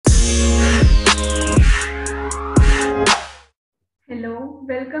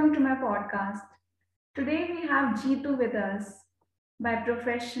Welcome to my podcast. Today we have Jithu with us. By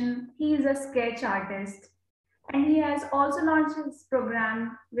profession, he is a sketch artist and he has also launched his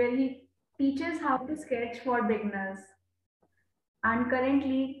program where he teaches how to sketch for beginners. And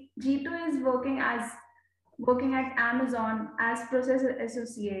currently, Jithu is working at Amazon as process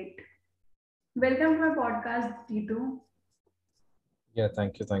associate. Welcome to my podcast, Jithu. Yeah,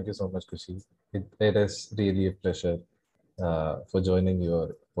 thank you. Thank you so much, Kushi. It is really a pleasure for joining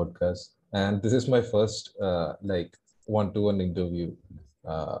your podcast. And this is my first one-to-one interview.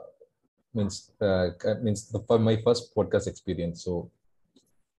 Uh, means for my first podcast experience. So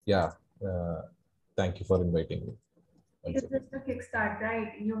yeah, uh, thank you for inviting me once It's again. just a kickstart,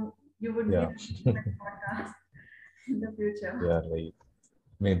 right? You would be Yeah, the my podcast in the future. yeah, like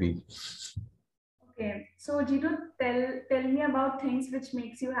maybe Okay, so Jitu, tell me about things which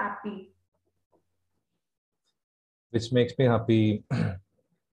makes you happy. which makes me happy.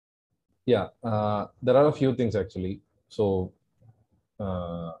 Yeah, there are a few things actually. So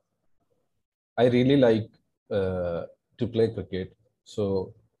uh, I really like to play cricket.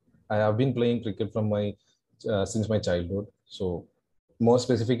 So I have been playing cricket from my since my childhood. So more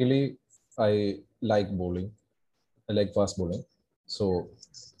specifically, I like bowling. I like fast bowling. So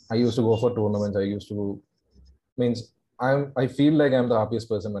I used to go for tournaments. I used to means I feel like I'm the happiest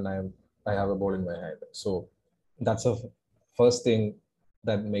person when I have a ball in my hand. So that's the first thing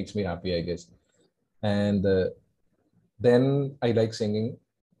that makes me happy, I guess. And then I like singing.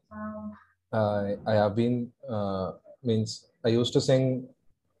 Um, I have been means I used to sing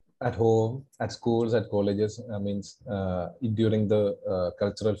at home, at schools, at colleges. During the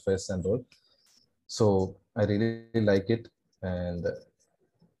cultural fests and all. So I really like it, and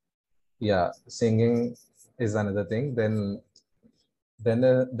yeah, singing is another thing. Then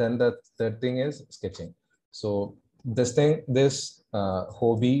the third thing is sketching. So this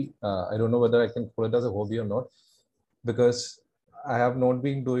hobby, I don't know whether I can call it as a hobby or not, because I have not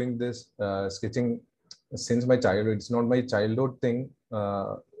been doing this sketching since my childhood. It's not my childhood thing,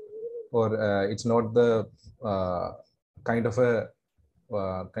 or it's not the uh, kind of a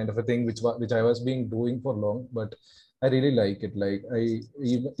kind of a thing which I was being doing for long. But I really like it. Like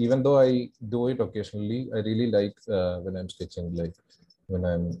even though I do it occasionally, I really like when I'm sketching. Like when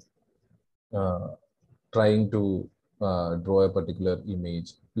I'm uh, trying to draw a particular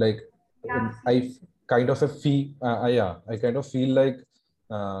image. Like yeah, kind of a feel. Yeah, I kind of feel like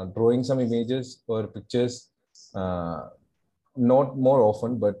drawing some images or pictures. Not more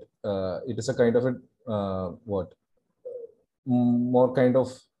often, but it is a kind of a what more kind of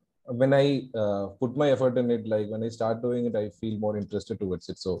when I put my effort in it. Like when I start doing it, I feel more interested towards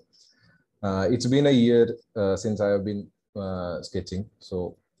it. So it's been a year since I have been sketching.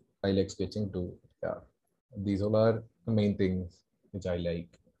 So I like sketching too. Yeah, these all are the main things which I like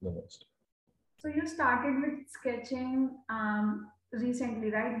the most. so you started with sketching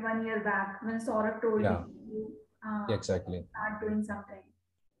recently, right? 1 year back when Saurabh told you Yeah, to yeah, exactly. start doing something,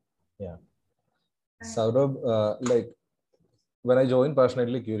 Yeah. right? Saurabh, like when I joined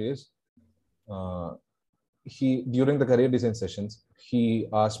Passionately Curious, uh, he during the career design sessions, he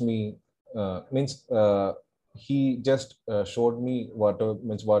asked me, means he just showed me whatever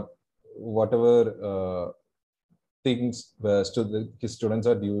things his students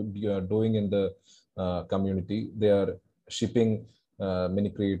are doing in the community. They are shipping many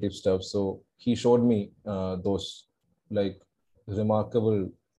creative stuff. So he showed me those like remarkable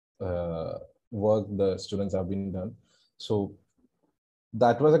uh, work the students have been done. So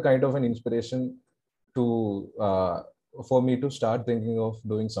that was a kind of an inspiration to for me to start thinking of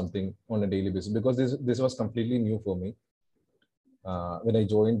doing something on a daily basis, because this was completely new for me when I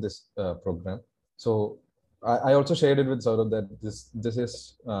joined this program. So I also shared it with Saurabh that this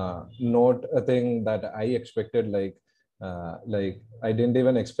is not a thing that I expected. Like I didn't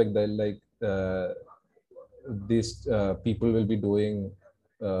even expect that these people will be doing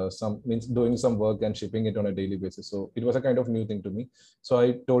doing some work and shipping it on a daily basis. So it was a kind of new thing to me. So I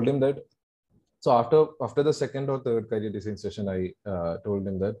told him that. So after the second or third career design session, I told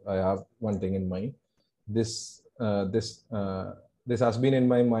him that I have one thing in mind. This uh, this uh, this has been in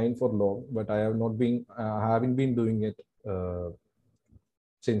my mind for long, but I haven't been doing it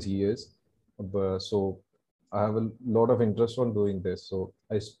since years. So I have a lot of interest on doing this. So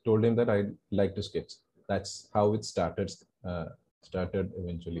told him that I'd like to sketch. That's how it started. Started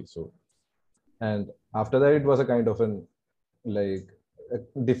eventually. So, and after that, it was a kind of an like a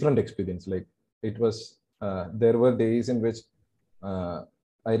different experience. Like it was there were days in which uh,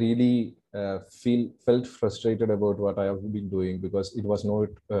 I really felt frustrated about what I have been doing, because it was not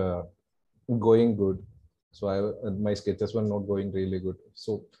going good. So my sketches were not going really good.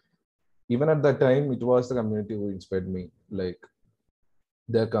 So even at that time, it was the community who inspired me, like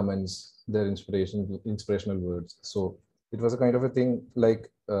their comments, their inspirational words. So it was a kind of a thing, like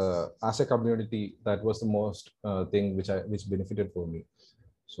as a community, that was the most thing which benefited for me.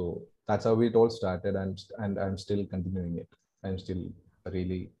 So that's how it all started, and I'm still continuing it. I'm still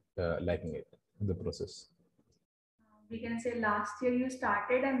really liking it, the process. We can say last year you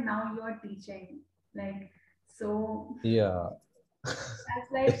started and now you are teaching. Like, so Yeah.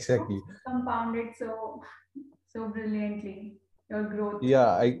 that's like Exactly. compounded so brilliantly your growth.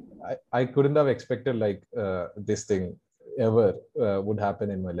 Yeah, I couldn't have expected like this thing ever would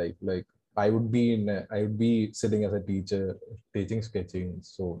happen in my life. Like I would be sitting as a teacher teaching sketching.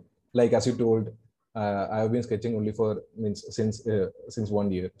 So like as you told, I have been sketching only for means since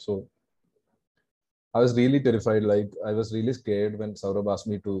 1 year. So I was really terrified. Like I was really scared when Saurabh asked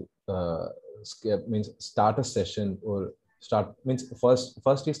me to means start a session or start means first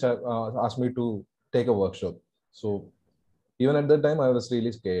asked me to take a workshop. So even at that time I was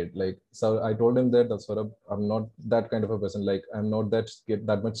really scared. Like, so I told him that sort of I'm not that kind of a person. Like I'm not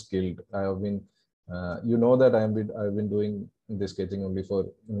that much skilled. I have been that I've been doing this sketching only for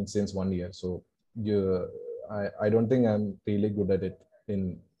since 1 year. So you I don't think I'm really good at it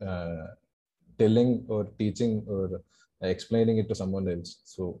in telling or teaching or explaining it to someone else.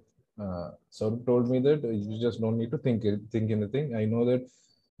 So Saurabh told me that you just don't need to think anything. I know that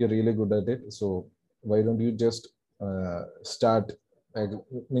you're really good at it. So why don't you just start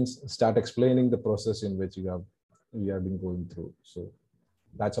start explaining the process in which you have been going through. So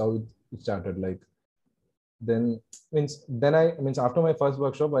that's how it started. Like then I means after my first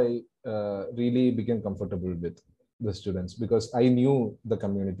workshop, I really became comfortable with the students because I knew the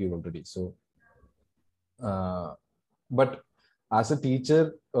community already. So but as a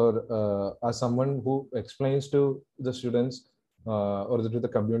teacher or as someone who explains to the students to the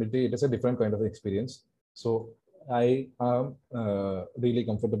community, it is a different kind of experience. So I am really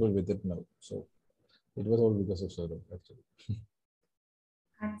comfortable with it now. So it was all because of Saurabh, actually.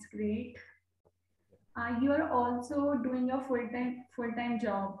 That's great. You are also doing your full time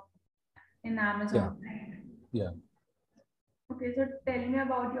job in Yeah, Amazon, right? yeah. Okay, so tell me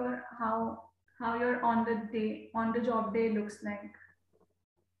about your how your on the job day looks like.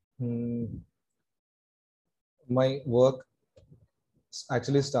 Hmm, my work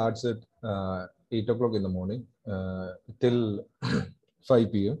actually starts at 8 o'clock in the morning till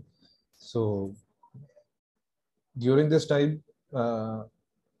 5 p.m. So during this time,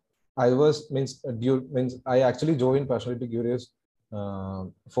 I was means I actually joined Passionately Curious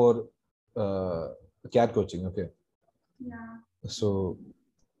for uh, cat coaching. Okay, Yeah, so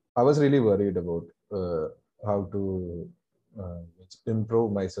I was really worried about how to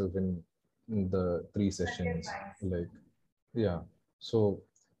improve myself in the three that's your sessions. advice. Like, yeah. So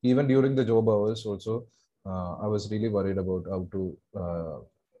even during the job hours, also, I was really worried about how to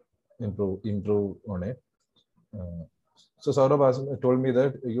improve on it. Uh, so Saurabh told me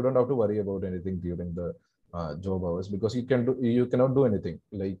that you don't have to worry about anything during the job hours because you cannot do anything.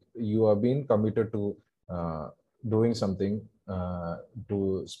 Like you are being committed to uh, doing something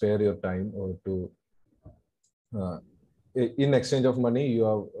to spare your time or to uh, in exchange of money you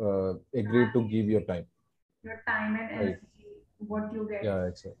have agreed to give your time, Your time and right? energy, what you get. Yeah,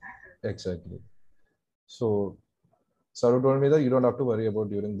 exactly. So Saru told me that you don't have to worry about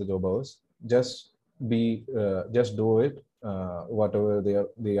during the job hours. Just do it, whatever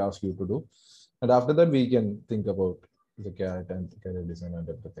they ask you to do, and after that we can think about the cat and the career design and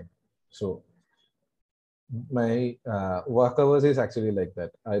everything. So my work hours is actually like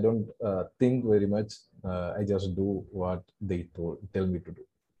that. I don't think very much. I just do what they tell me to do.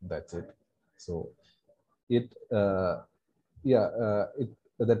 That's it. So it yeah it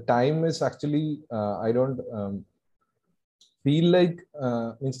the time is actually I don't feel like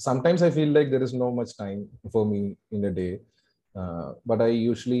means sometimes I feel like there is no much time for me in a day, but I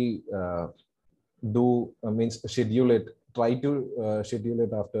usually do means schedule it try to schedule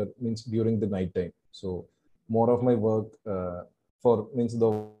it after means during the night time. So more of my work for means the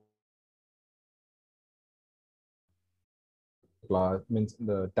work which I spend in the class means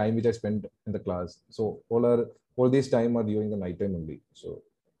the time which I spend in the class. So all these time are during the night time only. So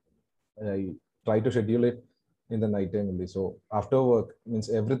I try to schedule it in the night time only. So after work means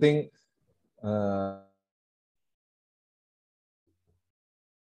everything.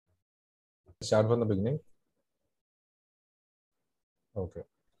 Start from the beginning. Okay.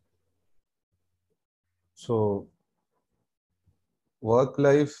 So work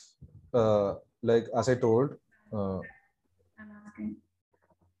life, like as I told, uh, I'm asking.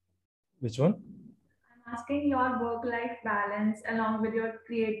 which one? asking your work-life balance along with your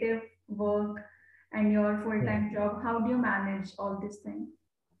creative work and your Hmm. full-time job. How do you manage all these things?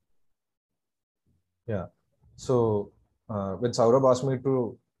 Yeah. So when Saurabh asked me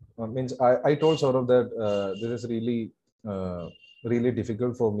to, means I told Saurabh that this is really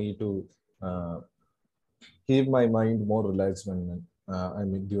difficult for me to uh, keep my mind more relaxed when I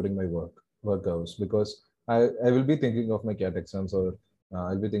mean during my work hours, because I will be thinking of my CAT exams, or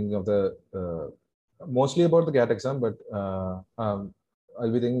I'll be thinking of the mostly about the CAT exam, but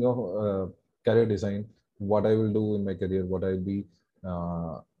I'll be thinking of career design, what I will do in my career, what I'll be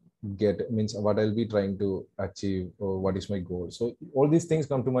uh, get means what I'll be trying to achieve, or what is my goal. So all these things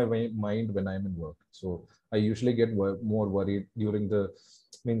come to my mind when I'm in work. So I usually get more worried during the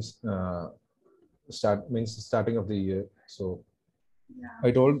means starting of the year. So Yeah. I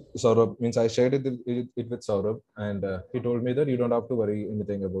told Saurabh, means I shared it with Saurabh, and he told me that you don't have to worry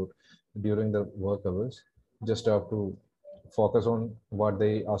anything about during the work hours. Just have to focus on what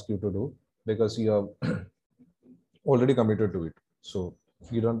they ask you to do, because you are already committed to it. So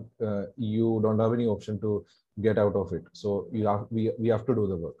you don't have any option to get out of it. So we have to do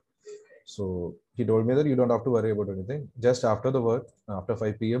the work. So he told me that you don't have to worry about anything. Just after the work, after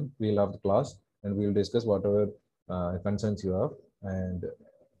 5 p.m., we'll have the class and we'll discuss whatever concerns you have, and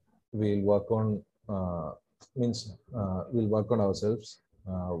we'll work on we'll work on ourselves,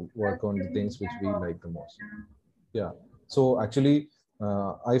 work on the Productivity things which and we work. like the most. Yeah. Yeah. So actually,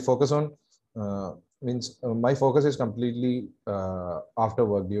 I focus on my focus is completely after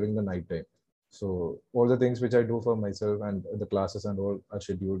work during the night time. So all the things which I do for myself and the classes and all are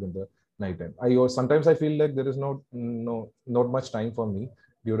scheduled in the night time. Sometimes I feel like there is not much time for me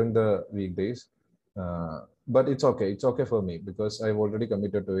during the weekdays. But it's okay. It's okay for me because I've already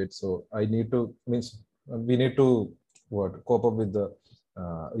committed to it. So I need to means we need to what cope up with the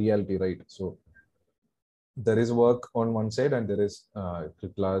reality, right? So there is work on one side and there is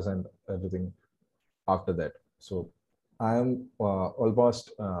class and everything after that. So I am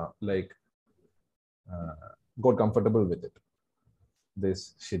almost got comfortable with it,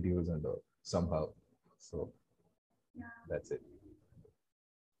 this schedules and all somehow. So Yeah. that's it.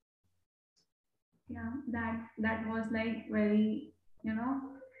 Yeah. That was like very, you know,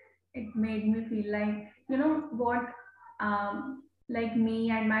 it made me feel like, you know what, like me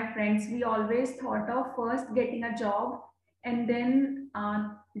and my friends, we always thought of first getting a job and then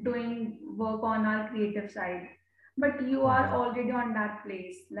doing work on our creative side. But you are Mhm. already on that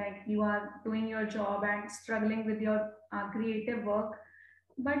place, like you are doing your job and struggling with your creative work.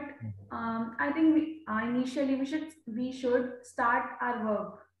 But Mhm. I think initially we should start our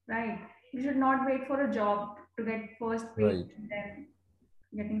work, right? We should not wait for a job to get first paid Right. and then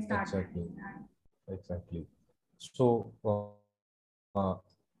getting started. Exactly. Exactly. So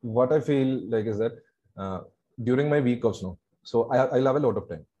what I feel like is that uh, during my week offs now, so I'll have a lot of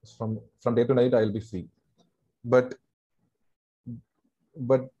time from day to night. I'll be free, but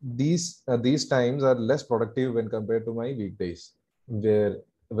these times are less productive when compared to my weekdays,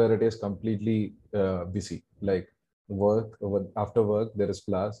 where it is completely busy. Like after work there is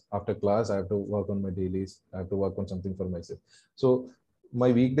class. After class I have to work on my dailies. I have to work on something for myself. So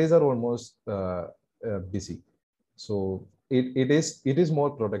my weekdays are almost busy. So it is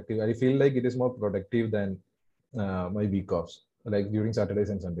more productive. I feel like it is more productive than my week offs, like during Saturdays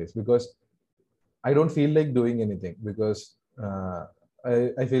and Sundays, because I don't feel like doing anything, because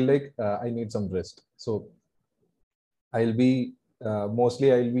I feel like I need some rest. So I'll be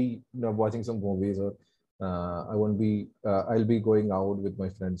watching some movies, or I'll be going out with my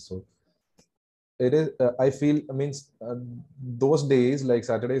friends. So it is I feel I means those days like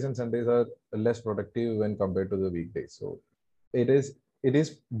Saturdays and Sundays are less productive when compared to the weekdays. So it is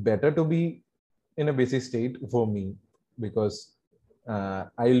better to be in a busy state for me, because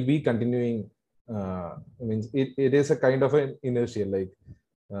I'll be continuing. It is a kind of an inertia. Like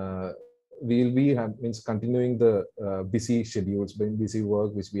we'll be means continuing the busy schedules, busy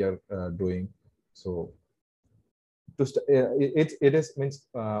work which we are doing. So it is means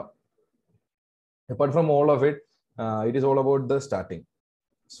apart from all of it, it is all about the starting.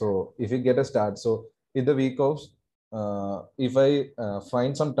 So if you get a start, so in the week of if I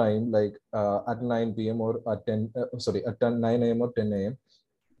find some time, like at 9 p.m. or at 10 sorry at 10, 9 a.m. or 10 a.m.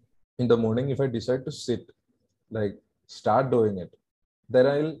 in the morning, if I decide to sit, like start doing it, then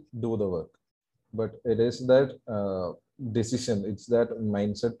I'll do the work. But it is that decision, it's that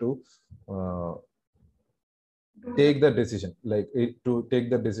mindset to uh, Do the take the decision, like to take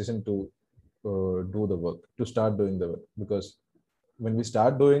the decision to do the work, to start doing the work, because when we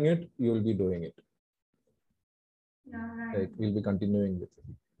start doing it, you will be doing it, Yeah, right. like we'll be continuing with it.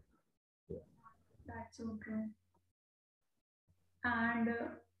 Yeah. so true. And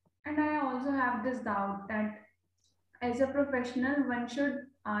I also have this doubt that as a professional, one should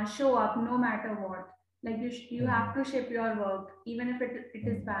show up no matter what. Like you have Mhm. to ship your work, even if it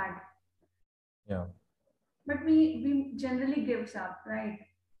is Mhm. bad. Yeah, But we generally gives up, right?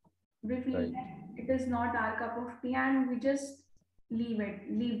 We feel right. that it is not our cup of tea, and we just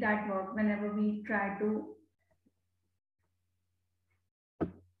leave that work whenever we try to.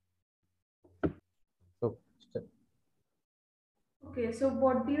 So Okay, so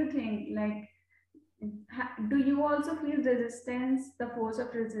what do you think? Like, do you also feel resistance, the force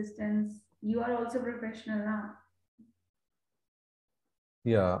of resistance? You are also professional now.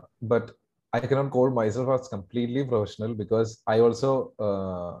 yeah, but I cannot call myself as completely professional because I also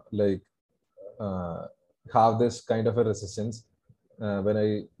uh, have this kind of a resistance when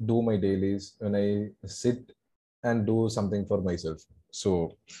I do my dailies, when I sit and do something for myself.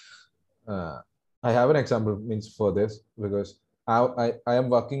 So uh, I have an example means for this because I am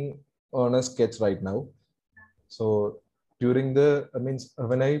working on a sketch right now. So during the means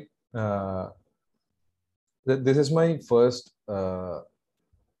when I this is my first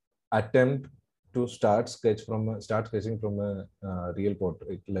attempt to start sketching from a real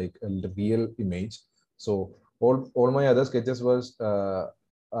portrait, like a real image. So all my other sketches was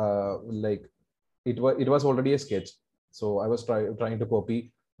like it was already a sketch. So I was trying to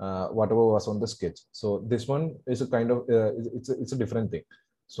copy whatever was on the sketch. So this one is a kind of it's a different thing.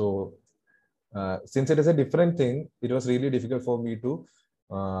 So since it is a different thing, it was really difficult for me to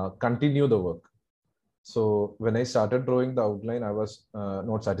continue the work. So when I started drawing the outline, I was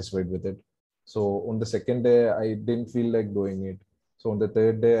not satisfied with it. So on the second day, I didn't feel like doing it. So on the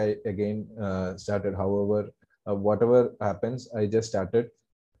third day, I again started. However, whatever happens, I just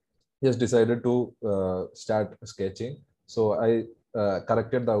decided to start sketching. So I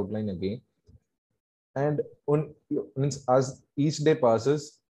corrected the outline again, and on means as each day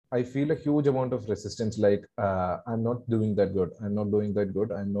passes, I feel a huge amount of resistance. Like I'm not doing that good. I'm not doing that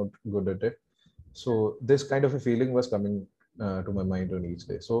good. I'm not good at it. So this kind of a feeling was coming to my mind on each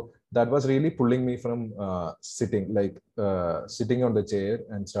day. So that was really pulling me from sitting on the chair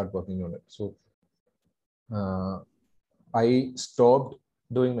and start working on it. So uh, I stopped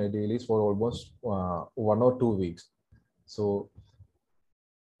doing my dailies for almost 1 or 2 weeks. So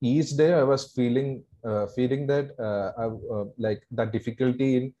each day I was feeling that like that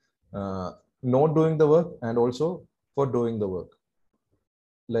difficulty in not doing the work and also for doing the work.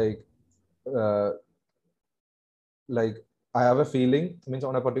 Like uh, like I have a feeling, means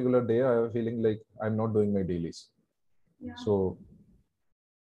on a particular day I have a feeling like I'm not doing my dailies. Yeah. So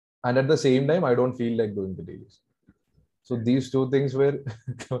and at the same time I don't feel like doing the dailies. So these two things were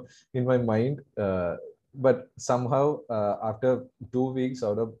in my mind, but somehow after 2 weeks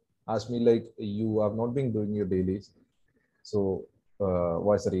out of asked me like you have not been doing your dailies. So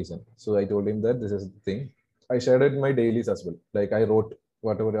what's the reason? So I told him that this is the thing. I shared it in my dailies as well. Like I wrote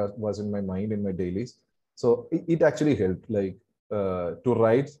whatever was in my mind in my dailies. So it actually helped, like to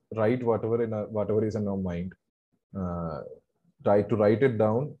write whatever is in our mind. Uh, Try to write it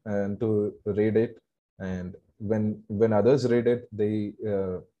down and to read it. And when others read it, they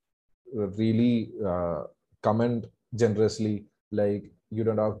really comment generously. Like you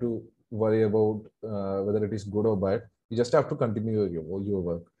don't have to worry about whether it is good or bad. You just have to continue your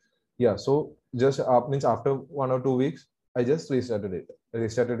work. Yeah, so just means after 1 or 2 weeks I just restarted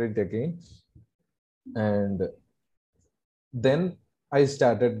it again. And then I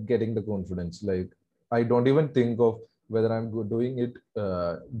started getting the confidence. Like I don't even think of whether I'm doing it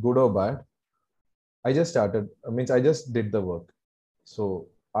good or bad. I just started, means I just did the work. So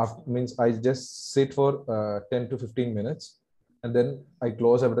after means I just sit for 10 to 15 minutes, and then I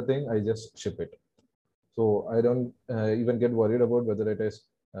close everything, I just ship it. So I don't even get worried about whether it is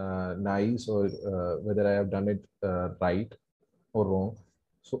nice or whether I have done it right or wrong.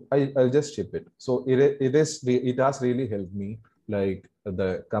 So I'll just ship it. So it has really helped me. Like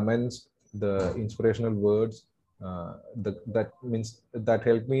the comments, the inspirational words, that means that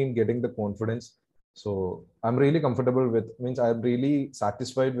helped me in getting the confidence. So I'm really comfortable with, means I'm really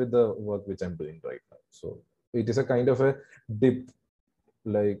satisfied with the work which I'm doing right now. So it is a kind of a dip,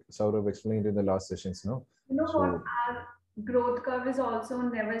 like Saurav explained in the last sessions now. You know what? So Our growth curve is also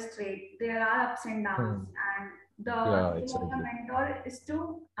never straight. There are ups and downs, hmm, and the yeah, role of a exactly. mentor is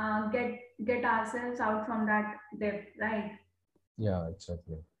to get ourselves out from that depth, right? Yeah,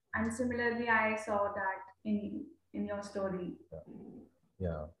 exactly. And similarly, I saw that in your story. Yeah,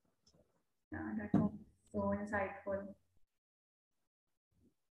 yeah. Yeah, that was so insightful.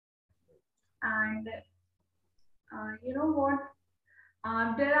 And you know what?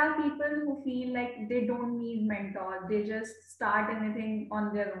 There are people who feel like they don't need mentor, they just start anything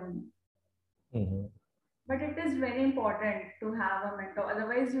on their own. Mhm. But it is very important to have a mentor.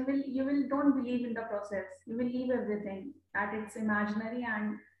 Otherwise, you will don't believe in the process. You will leave everything that it's imaginary,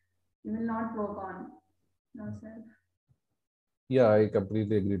 and you will not work on yourself. Yeah, I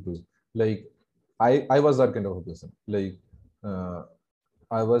completely agree too. Like, I was that kind of a person. Like, uh,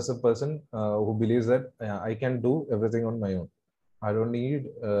 I was a person who believes that I can do everything on my own. I don't need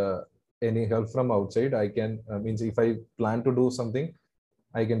any help from outside. I can means if I plan to do something,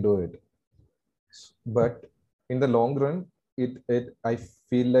 I can do it. But in the long run, it I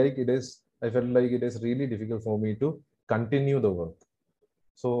feel like it is. I felt like it is really difficult for me to continue the work.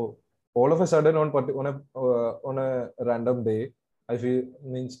 So all of a sudden, on a random day, I feel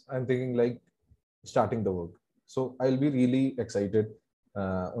means I'm thinking like starting the work. So I'll be really excited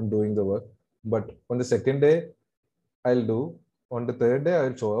on doing the work. But on the second day, I'll do. On the third day,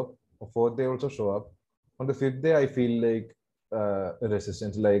 I'll show up. On fourth day, also show up. On the fifth day, I feel like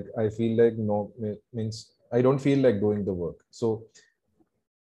resistance. Like I feel like no means I don't feel like doing the work. So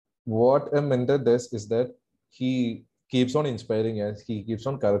what a mentor does is that he keeps on inspiring us. He keeps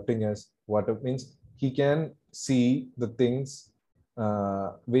on correcting us. What it means, he can see the things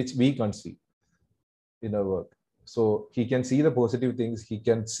which we can't see in our work. So he can see the positive things. He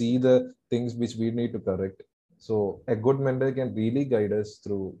can see the things which we need to correct. So a good mentor can really guide us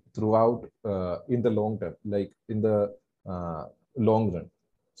throughout in the long term, like in the uh, long run.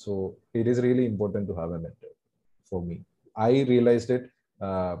 So it is really important to have a mentor for me. I realized it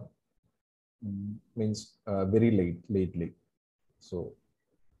uh, means very lately. So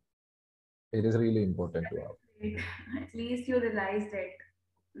it is really important to have. Great. At least you realized it.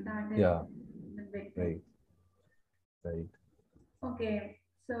 That is Yeah, the big thing. right, right. Okay,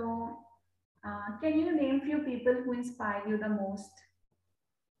 so can you name few people who inspire you the most?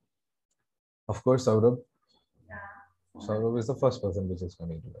 Of course, Saurabh. Yeah, for Saurabh is the first person which is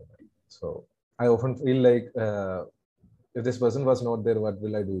coming to my mind. So I often feel like if this person was not there, what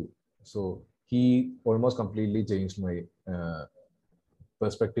will I do? So he almost completely changed my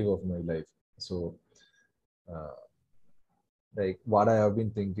perspective of my life. So uh, like what I have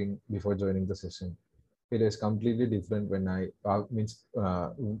been thinking before joining the session, it is completely different when I means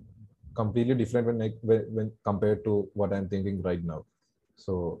completely different when compared to what I'm thinking right now.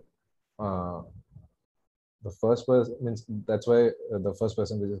 So uh, the first person means that's why the first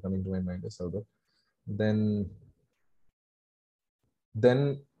person which is coming to my mind is Saurabh. Then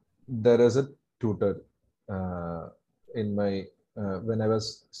then there is a tutor uh, in my when I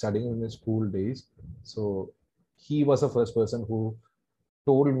was studying in the school days. So he was the first person who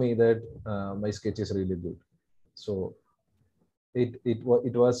told me that my sketch is really good. So it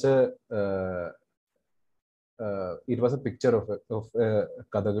was a it was a picture of a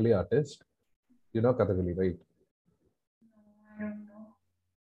Kathakali artist. You know Kathakali, right? I don't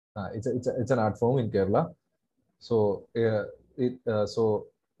know. It's an art form in Kerala. So the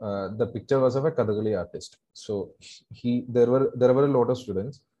picture was of a Kathakali artist. So there were a lot of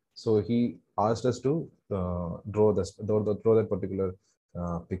students. So he asked us to draw that particular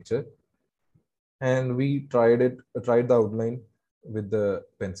picture, and we tried the outline with the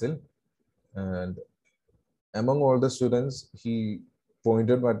pencil, and among all the students, he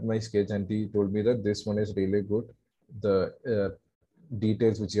pointed at my sketch and he told me that this one is really good. The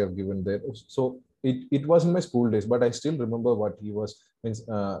details which you have given there. So it was in my school days, but I still remember what he was means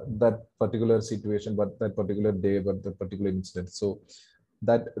that particular situation, but that particular day, but that particular incident. So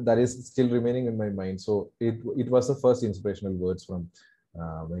that is still remaining in my mind. So it was the first inspirational words from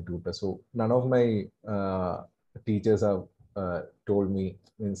my tutor. So none of my teachers have told me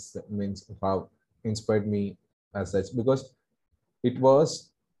means how inspired me as such because it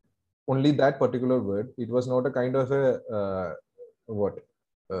was only that particular word. It was not a kind of a what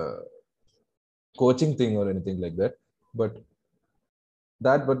uh, coaching thing or anything like that. But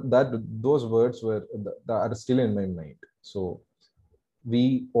but those words that are still in my mind. So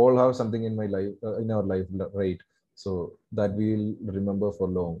we all have something in my life in our life, right? So that we'll remember for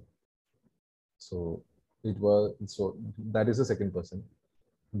long. So that is the second person.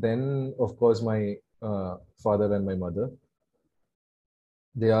 Then of course my father and my mother,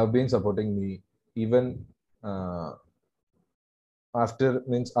 they have been supporting me even uh, after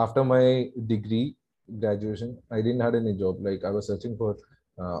my degree graduation. I didn't had any job. Like I was searching for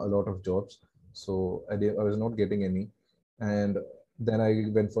a lot of jobs, so I was not getting any. And then I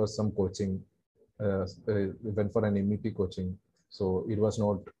went for some coaching, went for an MEP coaching. So it was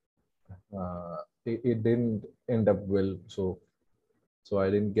not it didn't end up well. So I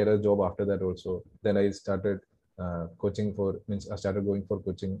didn't get a job after that also. Then I started coaching for, means I started going for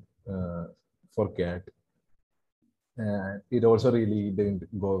coaching for cat. It also really didn't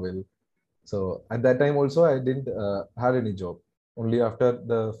go well. So at that time also I didn't have any job. Only after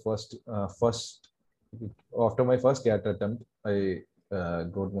the first after my first cat attempt, I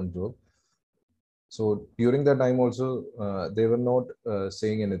got one job. So during that time also, they were not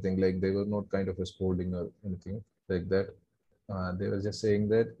saying anything, like they were not kind of scolding or anything like that. They were just saying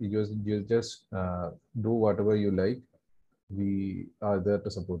that you just do whatever you like. We are there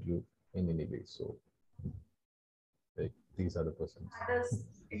to support you in any way. So like these are the persons.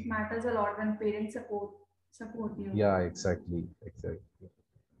 It matters a lot when parents support you. Yeah, exactly.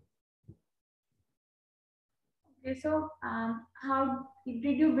 Okay, so how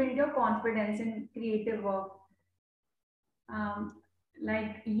did you build your confidence in creative work? Um,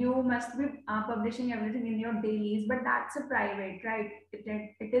 like you must be publishing everything in your dailies, but that's a private, right?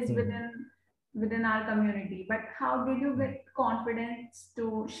 It is Mhm. within our community. But how did you Mhm. get confidence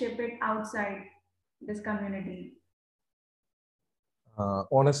to ship it outside this community?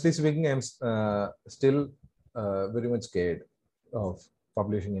 Honestly speaking, I'm still very much scared of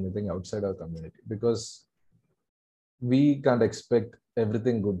publishing anything outside our community because we can't expect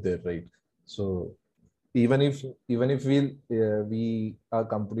everything good there, right? So even if we are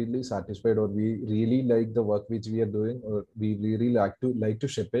completely satisfied, or we really like the work which we are doing, or we really like to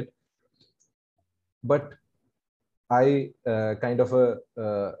ship it, but I kind of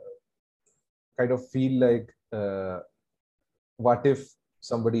feel like what if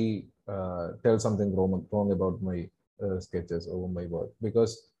somebody tells something wrong about my sketches or my work,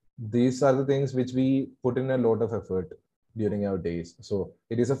 because these are the things which we put in a lot of effort during our days. So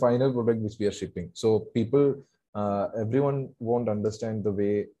it is a final product which we are shipping, so people, everyone won't understand the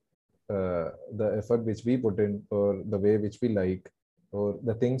way, the effort which we put in, or the way which we like, or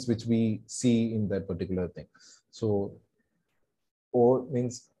the things which we see in that particular thing. So or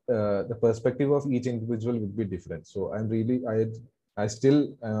means the perspective of each individual would be different. So I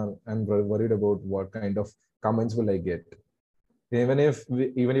still am worried about what kind of comments will I get. Even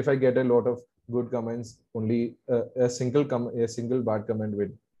if I get a lot of good comments, only a single bad comment will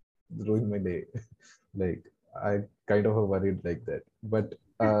ruin my day. Like I kind of worried like that. But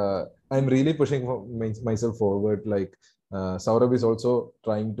I'm really pushing myself forward. Like Saurabh is also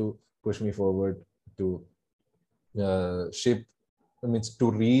trying to push me forward to shape, means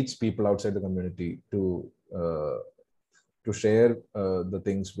to reach people outside the community, uh, to share the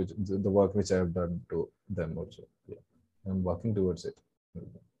things which the work which I have done to them also. Yeah, I'm working towards it.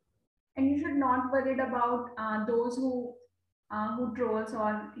 And you should not worried about those who trolls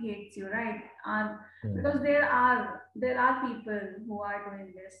or hates you, right? Because Mhm. there are people who are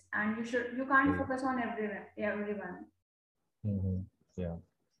doing this, and you can't Okay. focus on everyone. Mhm. Yeah,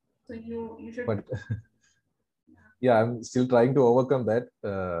 So you should. but yeah, I'm still trying to overcome that.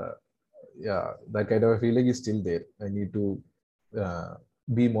 Yeah, that kind of a feeling is still there. I need to uh,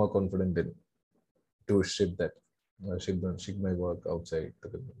 be more confident in to ship my work outside the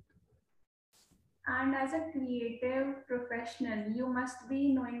community. And as a creative professional, you must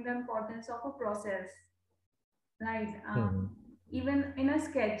be knowing the importance of a process, right? Mhm. Even in a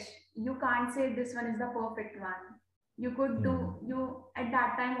sketch, you can't say this one is the perfect one. You could do Mhm. you at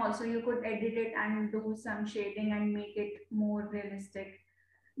that time also you could edit it and do some shading and make it more realistic.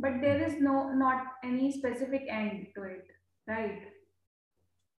 But there is not any specific end to it, right?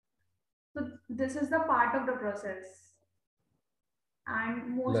 So this is the part of the process,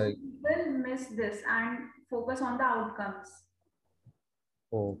 and most Like, people miss this and focus on the outcomes,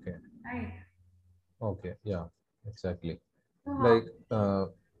 okay, right? okay, yeah, exactly. So how Like,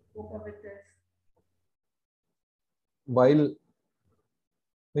 cope up with this? while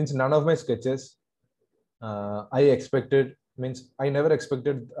means none of my sketches, I expected, means I never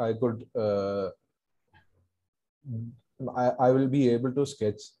expected I could, I will be able to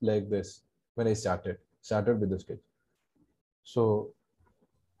sketch like this when I started with the sketch. So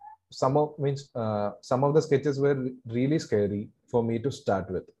some of the sketches were really scary for me to start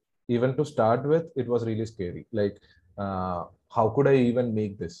with. Even to start with, it was really scary. Like, how could I even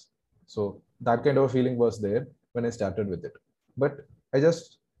make this? So that kind of a feeling was there when I started with it. But I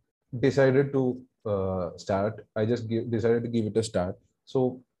just decided to start. Decided to give it a start.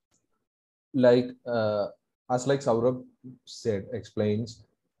 So like, as like Saurabh said, explains,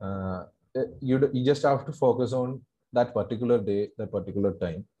 you just have to focus on that particular day, that particular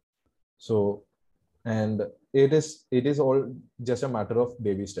time. So, and it is all just a matter of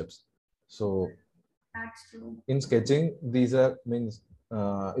baby steps. So That's true. in sketching, these are means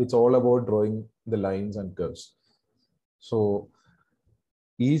it's all about drawing the lines and curves. So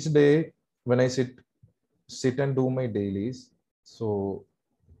each day when I sit and do my dailies. So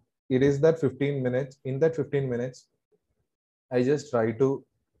it is that 15 minutes. In that 15 minutes, I just try to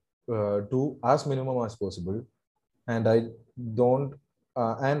do as minimum as possible, and I don't,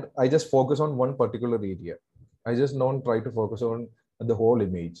 and I just focus on one particular area. I just don't try to focus on the whole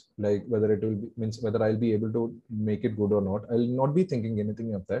image, like whether it will be, means whether I'll be able to make it good or not. I'll not be thinking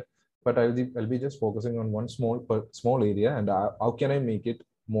anything of that, but I'll be just focusing on one small area, and how can I make it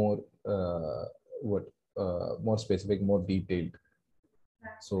more what more specific, more detailed.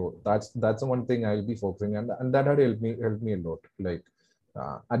 So that's the one thing I'll be focusing on, and that had helped me a lot. Like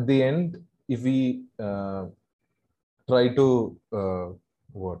at the end, if we try to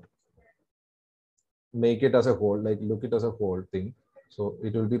what make it as a whole, like look it as a whole thing, so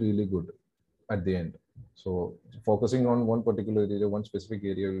it will be really good at the end. So focusing on one particular area, one specific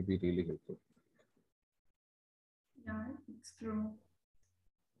area will be really helpful. Yeah, it's true.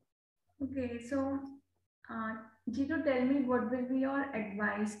 Okay, so uh, Jito, tell me what will be your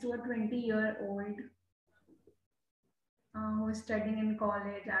advice to a 20-year-old who is studying in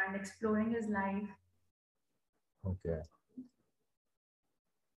college and exploring his life? Okay,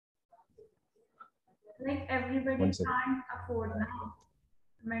 Like one everybody second. can't afford now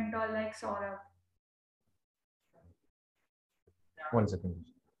mentor like Saurabh. One second.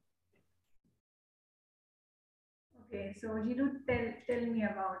 Okay, so Jito, tell me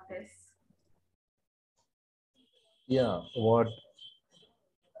about this. Yeah, what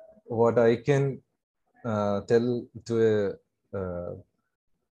I can tell to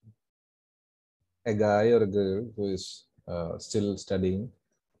a guy or a girl who is still studying,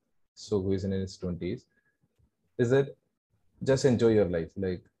 so who is in his 20s, is that just enjoy your life.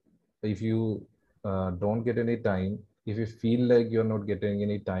 Like if you don't get any time, if you feel like you're not getting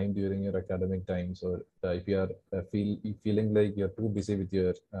any time during your academic times, or if you are feeling like you're too busy with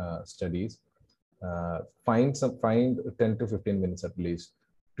your studies, find 10 to 15 minutes at least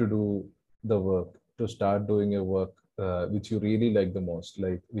to do the work, to start doing your work which you really like the most,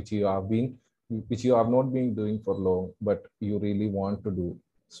 like which you have not been doing for long but you really want to do.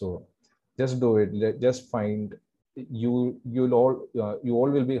 So just do it. Just find, you all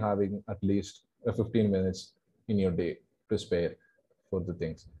will be having at least 15 minutes in your day to spare for the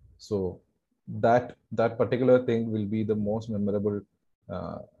things. So that particular thing will be the most memorable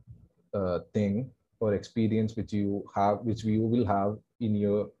uh, thing or experience which you will have in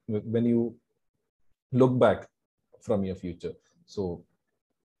your, when you look back from your future. So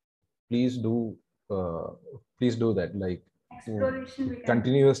please do uh, please do that, like Exploration we can do,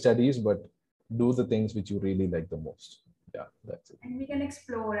 continue your studies, but do the things which you really like the most. Yeah, that's it. and we can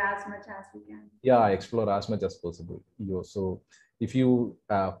explore as much as we can. Yeah, explore as much as possible. So if you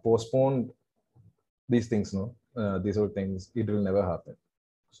postpone these things, no, these are things, it will never happen.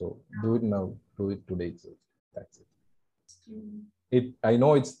 So do it now, do it today itself. That's it. I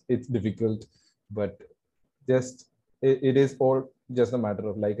know it's difficult, but just it is all just a matter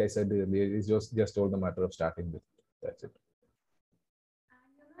of, like I said earlier, it's just all the matter of starting with. That's it.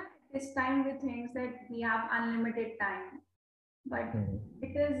 And at this time we think that we have unlimited time, but Mhm.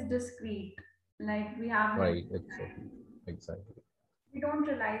 it is discrete. Like we have Right, limited exactly. time. Exactly. We don't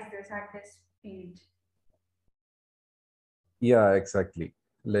realize this at this age. Yeah, exactly.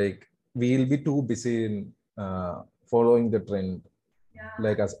 Like we'll be too busy in following the trend. Yeah,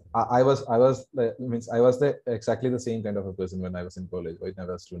 Like as I was means I was the exactly the same kind of a person when I was in college, when I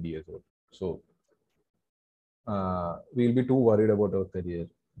was 20 years old. So we'll be too worried about our career.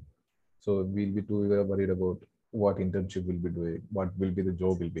 So we'll be too worried about what internship we'll be doing, what will be the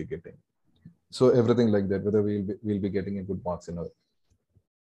job we'll be getting. So everything like that, whether we'll be getting a good marks in our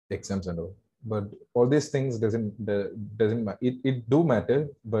exams and all. But all these things doesn't matter. It do matter,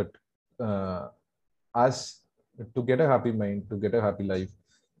 but uh, as to get a happy mind, to get a happy life.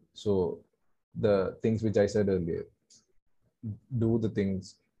 So the things which I said earlier, do the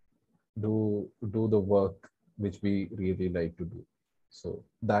things, do the work which we really like to do. So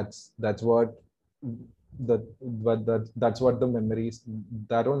that's what that's what the memories,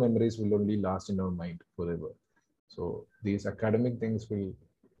 that all memories will only last in our mind forever. So these academic things will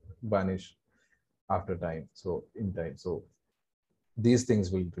vanish after time, so in time. So these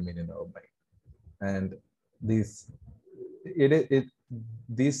things will remain in our mind, and these it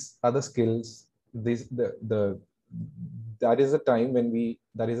these other skills, this the that is a time when we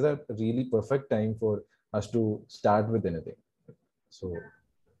that is a really perfect time for us to start with anything. So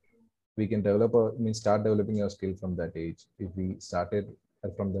we can start developing our skill from that age. If we started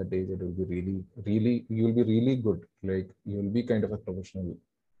from that age, it will be really you will be really good, like you will be kind of a professional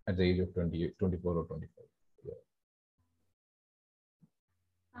at the age of 20, 24 or 25. Yeah.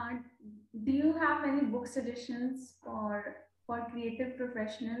 uh, Do you have any book suggestions for creative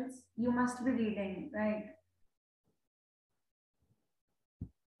professionals? You must be reading, right?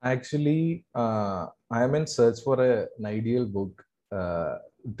 Actually, I am in search for an ideal book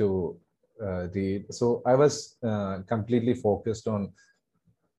to read. So I was completely focused on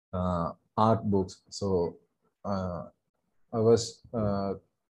art books. So uh, I was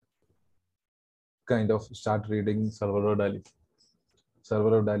kind of start reading Salvador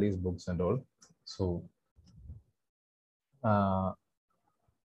Dali's books and all. So uh,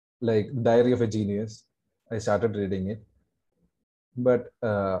 like Diary of a Genius, I started reading it, but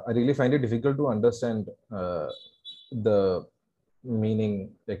I really find it difficult to understand the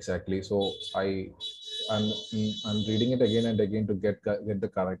meaning exactly. So I'm I'm reading it again and again to get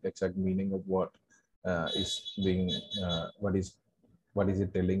the correct exact meaning of what is being what is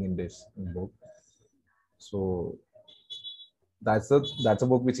it telling in this book. So that's a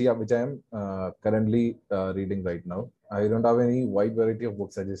book which I am currently reading right now. I don't have any wide variety of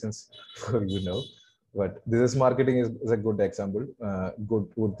book suggestions for you now, but this is marketing is a good example,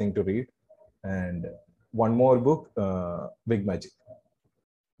 good thing to read. And one more book, Big Magic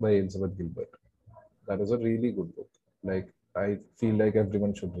by Elizabeth Gilbert. That is a really good book. Like I feel like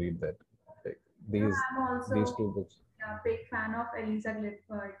everyone should read that. Like Yeah, these I'm these also two books. a big fan of Eliza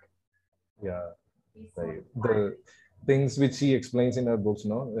Gifford. Yeah, She's so like the inspiring. things which she explains in her books,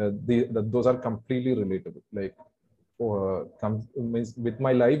 no, those are completely relatable. Like means with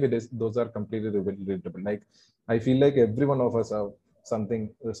my life, it is those are completely relatable. Like I feel like every one of us have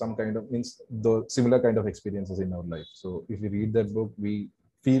something, some kind of means the similar kind of experiences in our life. So if we read that book, we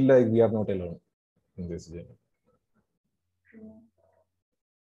feel like we are not alone in this journey. True.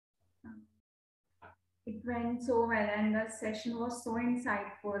 It went so well, and the session was so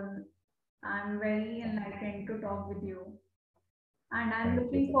insightful. I'm very enlightened to talk with you, and I'm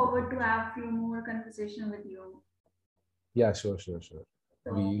looking Thank you so forward to much. have few more conversation with you. Yeah, sure. So, we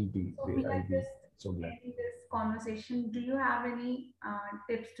I'll can be just so glad. end this conversation. Do you have any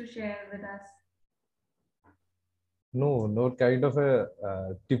tips to share with us? No, not kind of a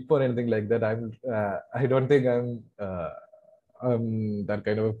tip or anything like that. I don't think I'm that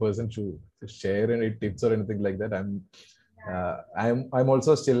kind of a person to share any tips or anything like that. Yeah, I'm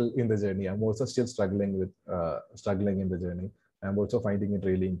also still in the journey. I'm also still struggling in the journey. I'm also finding it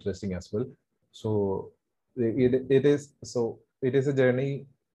really interesting as well. So it is a journey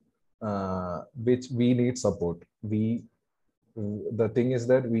which we need support. The thing is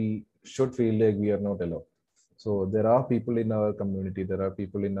that we should feel like we are not alone. So there are people in our community, there are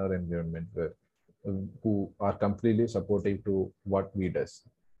people in our environment who are completely supportive to what we does.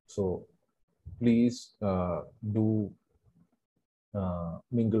 So please do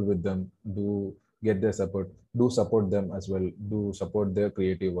mingle with them, do get their support, do support them as well, do support their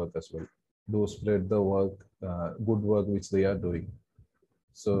creative work as well, do spread the work, good work which they are doing.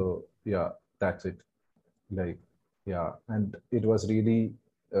 So yeah, that's it. Like yeah, and it was really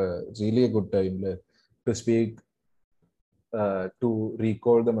a good time to speak, to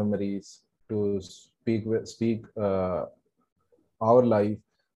recall the memories, to speak our life,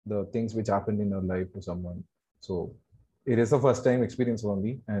 the things which happened in our life to someone. So it is a first time experience for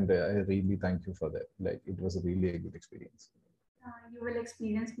me, and I really thank you for that. Like it was really a good experience. you will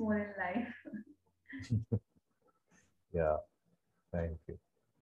experience more in life. Yeah, thank you.